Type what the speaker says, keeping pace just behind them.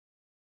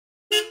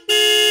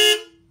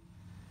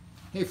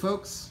Hey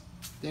folks,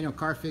 Daniel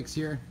Carfix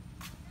here,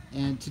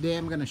 and today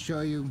I'm going to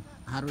show you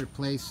how to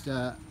replace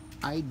the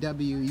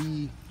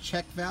IWE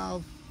check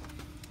valve.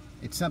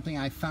 It's something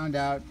I found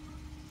out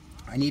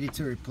I needed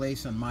to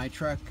replace on my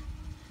truck,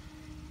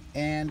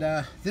 and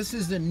this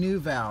is the new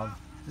valve.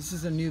 This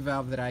is a new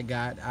valve that I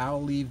got.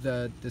 I'll leave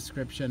the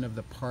description of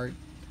the part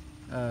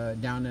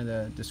down in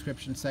the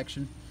description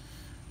section.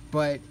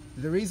 But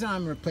the reason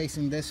I'm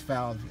replacing this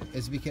valve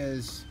is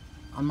because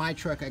on my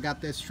truck, I got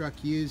this truck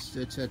used.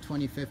 It's a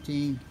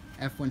 2015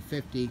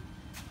 F150,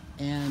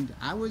 and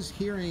I was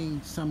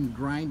hearing some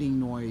grinding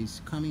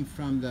noise coming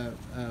from the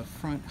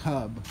front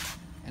hub,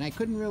 and I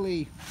couldn't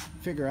really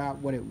figure out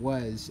what it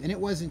was. And it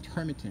wasn't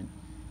intermittent.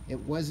 It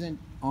wasn't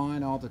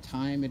on all the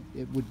time.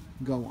 It would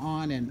go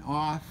on and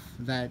off,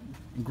 that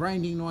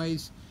grinding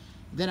noise.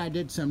 Then I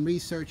did some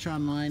research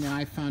online, and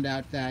I found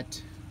out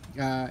that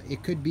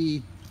it could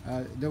be,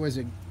 there was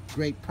a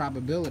great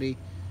probability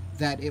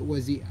that it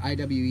was the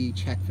IWE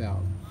check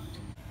valve.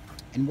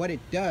 And what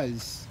it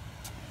does,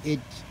 it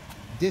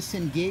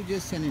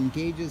disengages and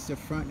engages the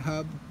front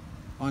hub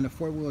on a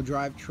four-wheel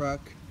drive truck,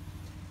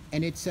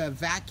 and it's a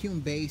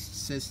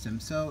vacuum-based system.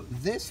 So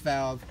this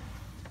valve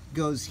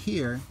goes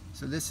here.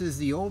 So this is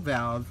the old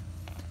valve,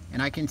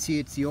 and I can see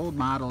it's the old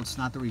model. It's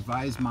not the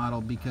revised model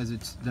because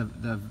it's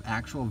the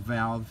actual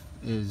valve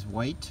is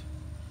white,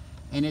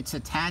 and it's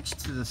attached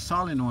to the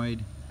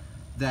solenoid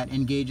that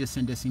engages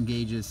and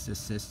disengages the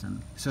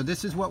system. So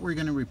this is what we're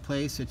going to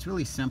replace. It's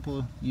really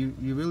simple. You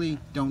really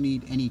don't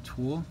need any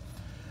tool.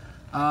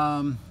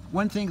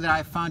 One thing that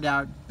I found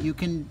out, you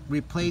can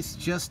replace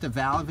just the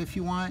valve if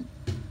you want,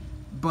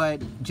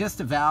 but just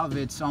the valve,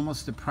 it's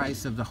almost the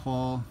price of the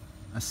whole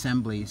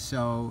assembly.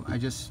 So I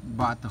just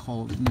bought the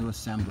whole new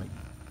assembly.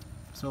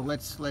 So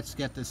let's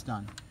get this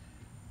done.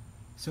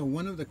 So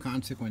one of the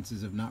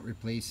consequences of not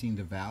replacing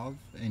the valve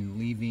and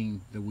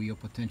leaving the wheel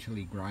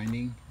potentially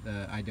grinding,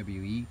 the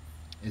IWE,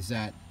 is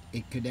that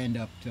it could end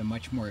up to a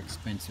much more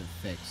expensive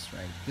fix,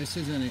 right? This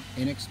is an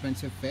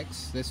inexpensive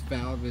fix. This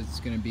valve is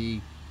going to be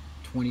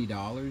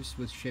 $20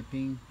 with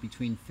shipping,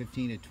 between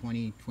 $15 to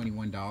 $20,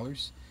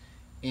 $21.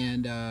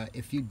 And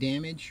if you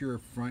damage your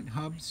front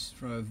hubs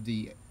of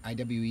the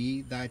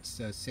IWE, that's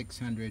a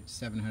 $600,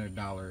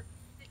 $700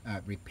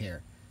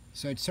 repair.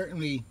 So it's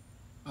certainly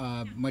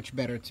much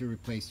better to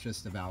replace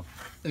just the valve.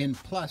 And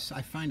plus,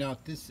 I found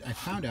out this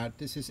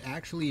is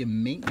actually a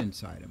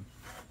maintenance item.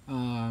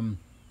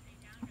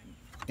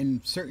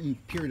 In a certain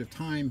period of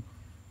time,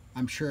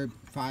 I'm sure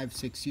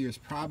 5-6 years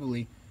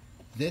probably,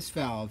 this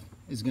valve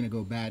is going to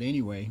go bad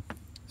anyway.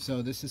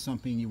 So this is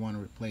something you want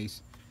to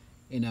replace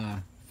in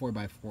a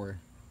 4x4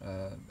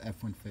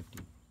 F150.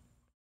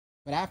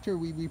 But after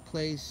we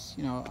replace,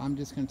 I'm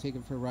just going to take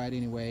it for a ride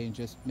anyway and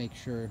just make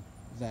sure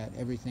that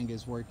everything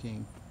is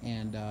working,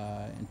 and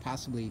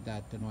possibly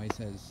that the noise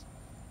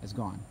has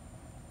gone.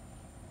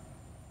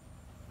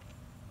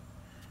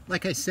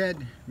 Like I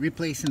said,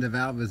 replacing the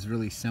valve is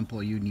really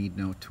simple. You need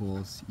no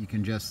tools. You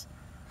can just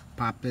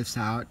pop this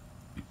out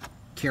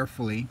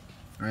carefully,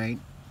 right?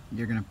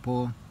 You're gonna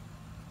pull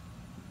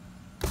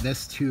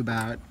this tube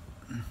out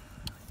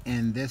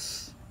and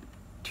this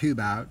tube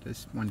out.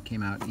 This one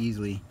came out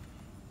easily,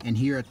 and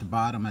here at the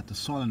bottom at the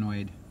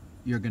solenoid,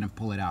 you're going to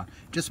pull it out.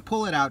 Just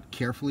pull it out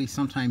carefully.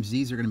 Sometimes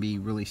these are going to be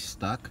really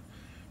stuck.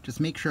 Just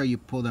make sure you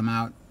pull them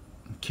out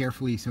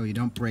carefully so you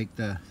don't break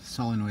the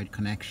solenoid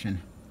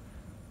connection.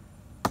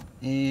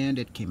 And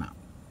it came out.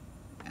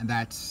 And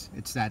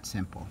it's that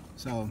simple.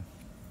 So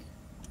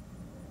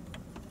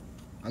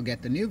I'll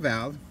get the new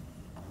valve.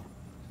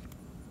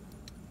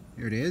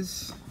 Here it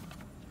is.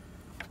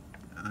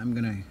 I'm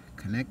going to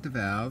connect the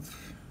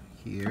valve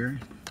here.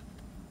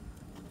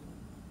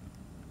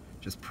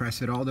 Just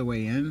press it all the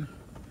way in.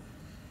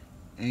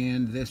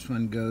 And this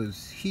one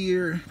goes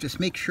here. Just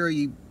make sure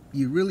you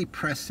really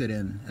press it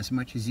in as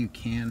much as you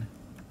can.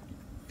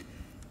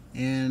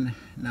 And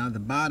now the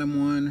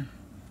bottom one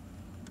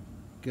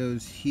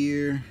goes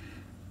here.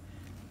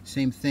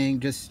 Same thing.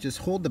 Just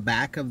hold the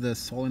back of the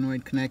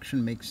solenoid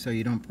connection. Make so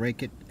you don't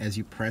break it as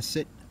you press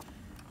it.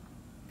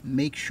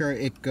 Make sure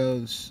it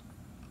goes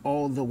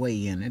all the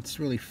way in. It's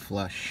really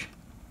flush.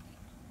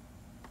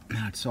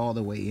 Now it's all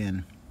the way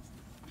in.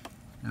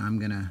 Now I'm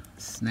gonna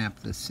snap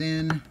this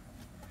in.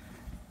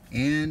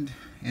 And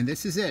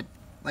this is it.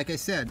 Like I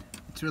said,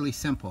 it's really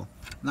simple.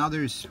 Now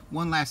there's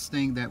one last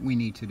thing that we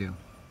need to do.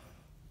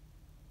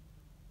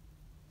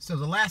 So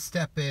the last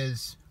step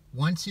is,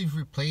 once you've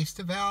replaced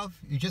the valve,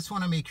 you just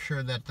want to make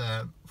sure that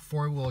the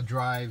four-wheel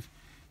drive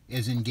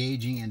is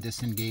engaging and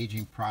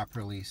disengaging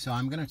properly. So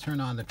I'm going to turn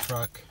on the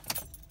truck.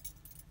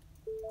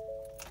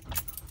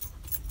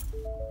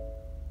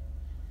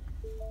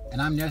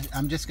 And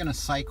I'm just going to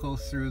cycle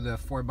through the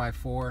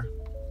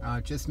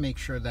 4x4. Just make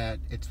sure that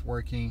it's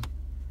working.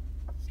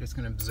 Just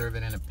going to observe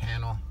it in a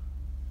panel.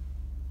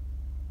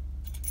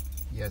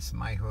 Yes,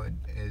 my hood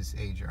is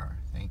AJAR.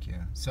 Thank you.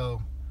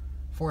 So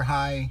 4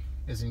 high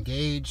is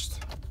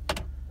engaged.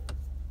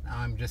 Now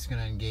I'm just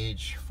going to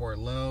engage 4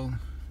 low.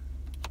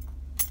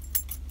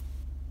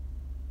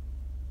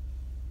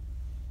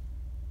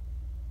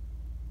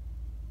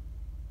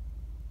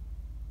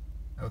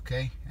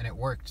 Okay, and it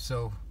worked.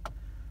 So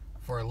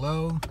for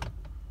low,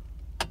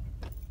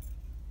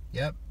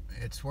 yep,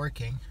 it's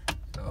working.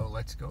 So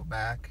let's go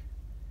back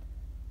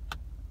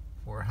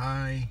for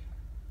high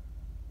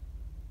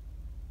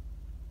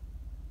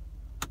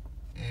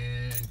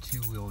and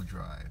two-wheel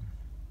drive.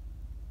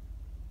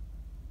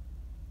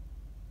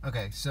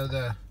 Okay, so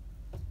the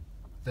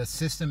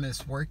system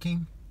is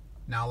working.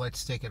 Now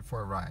let's take it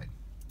for a ride.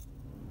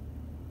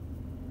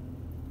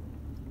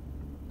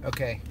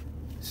 Okay,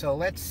 so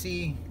let's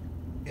see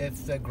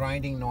if the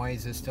grinding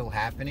noise is still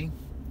happening.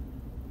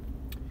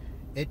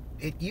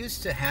 It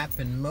used to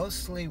happen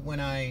mostly when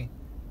I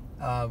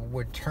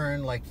would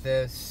turn like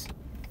this.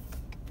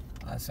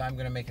 So I'm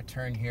going to make a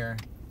turn here,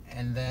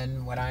 and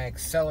then when I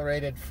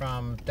accelerated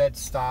from dead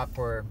stop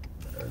or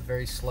a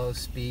very slow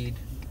speed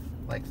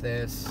like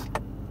this,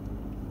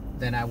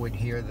 then I would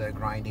hear the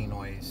grinding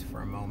noise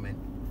for a moment.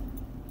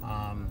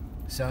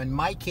 So in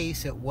my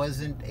case, it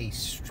wasn't a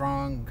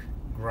strong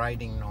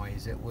grinding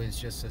noise, it was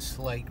just a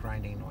slight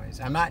grinding noise.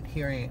 I'm not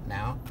hearing it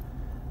now.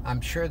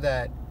 I'm sure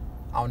that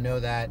I'll know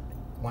that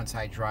once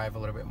I drive a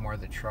little bit more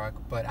of the truck,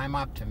 but I'm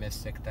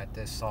optimistic that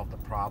this solved the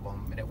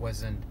problem and it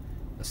wasn't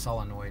the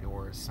solenoid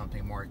or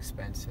something more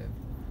expensive.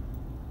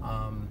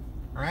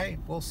 Alright,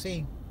 we'll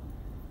see.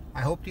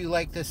 I hope you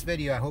liked this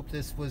video. I hope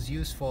this was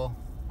useful.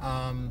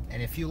 And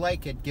if you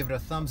like it, give it a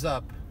thumbs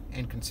up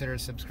and consider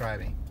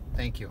subscribing.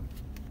 Thank you.